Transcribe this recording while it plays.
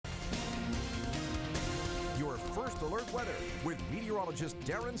First Alert Weather with meteorologist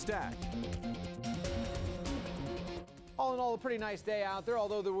Darren Stack. All in all, a pretty nice day out there,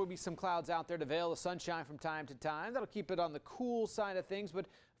 although there will be some clouds out there to veil the sunshine from time to time. That'll keep it on the cool side of things, but a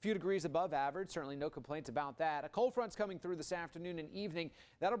few degrees above average. Certainly no complaints about that. A cold front's coming through this afternoon and evening.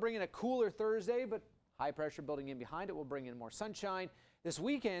 That'll bring in a cooler Thursday, but high pressure building in behind it will bring in more sunshine. This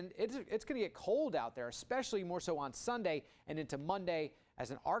weekend, it's going to get cold out there, especially more so on Sunday and into Monday as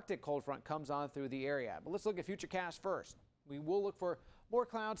an Arctic cold front comes on through the area. But let's look at futurecast first. We will look for more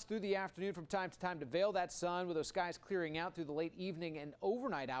clouds through the afternoon from time to time to veil that sun, with those skies clearing out through the late evening and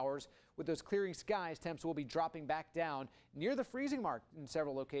overnight hours. With those clearing skies, temps will be dropping back down near the freezing mark in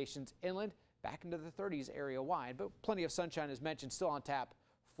several locations inland, back into the 30s area wide. But plenty of sunshine, as mentioned, still on tap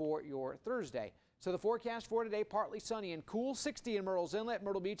for your Thursday. So the forecast for today, partly sunny and cool. 60 in Myrtle's Inlet,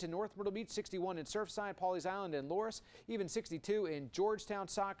 Myrtle Beach and North Myrtle Beach, 61 in Surfside, Pawleys Island and Loris, even 62 in Georgetown,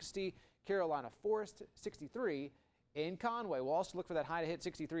 Socastee, Carolina Forest, 63 in Conway. We'll also look for that high to hit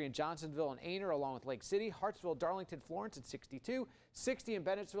 63 in Johnsonville and Aner, along with Lake City, Hartsville, Darlington, Florence at 62, 60 in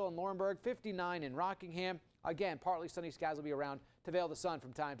Bennettsville and Laurinburg, 59 in Rockingham. Again, partly sunny skies will be around to veil the sun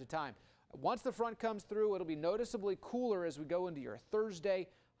from time to time. Once the front comes through, it'll be noticeably cooler as we go into your Thursday.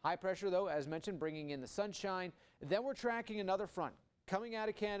 High pressure, though, as mentioned, bringing in the sunshine. Then we're tracking another front coming out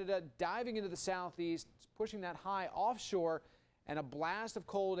of Canada, diving into the southeast, pushing that high offshore, and a blast of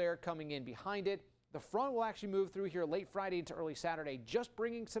cold air coming in behind it. The front will actually move through here late Friday into early Saturday, just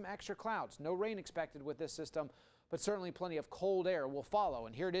bringing some extra clouds. No rain expected with this system, but certainly plenty of cold air will follow.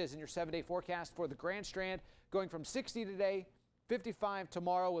 And here it is in your 7-day forecast for the Grand Strand, going from 60 today, 55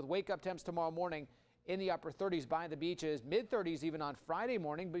 tomorrow, with wake-up temps tomorrow morning in the upper 30s by the beaches, mid-30s even on Friday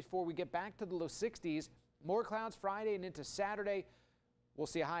morning before we get back to the low 60s. More clouds Friday and into Saturday. We'll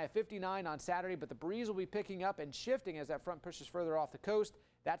see a high of 59 on Saturday, but the breeze will be picking up and shifting as that front pushes further off the coast.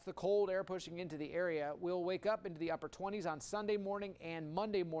 That's the cold air pushing into the area. We'll wake up into the upper 20s on Sunday morning and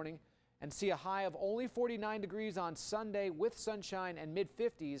Monday morning and see a high of only 49 degrees on Sunday with sunshine, and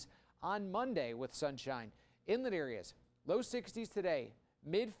mid-50s on Monday with sunshine. Inland areas, low 60s today,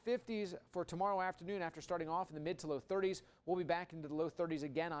 mid-50s for tomorrow afternoon after starting off in the mid to low 30s. We'll be back into the low 30s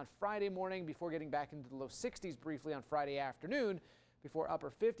again on Friday morning before getting back into the low 60s briefly on Friday afternoon, before upper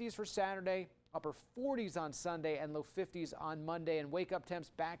 50s for Saturday, upper 40s on Sunday, and low 50s on Monday, and wake-up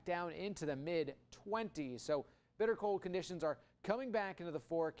temps back down into the mid-20s. So bitter cold conditions are coming back into the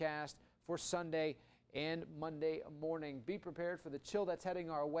forecast for Sunday and Monday morning. Be prepared for the chill that's heading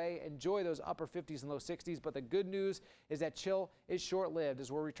our way. Enjoy those upper 50s and low 60s, but the good news is that chill is short-lived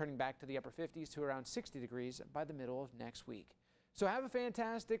as we're returning back to the upper 50s to around 60 degrees by the middle of next week. So have a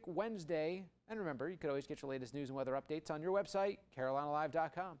fantastic Wednesday, and remember, you could always get your latest news and weather updates on your website,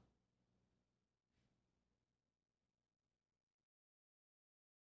 carolinalive.com.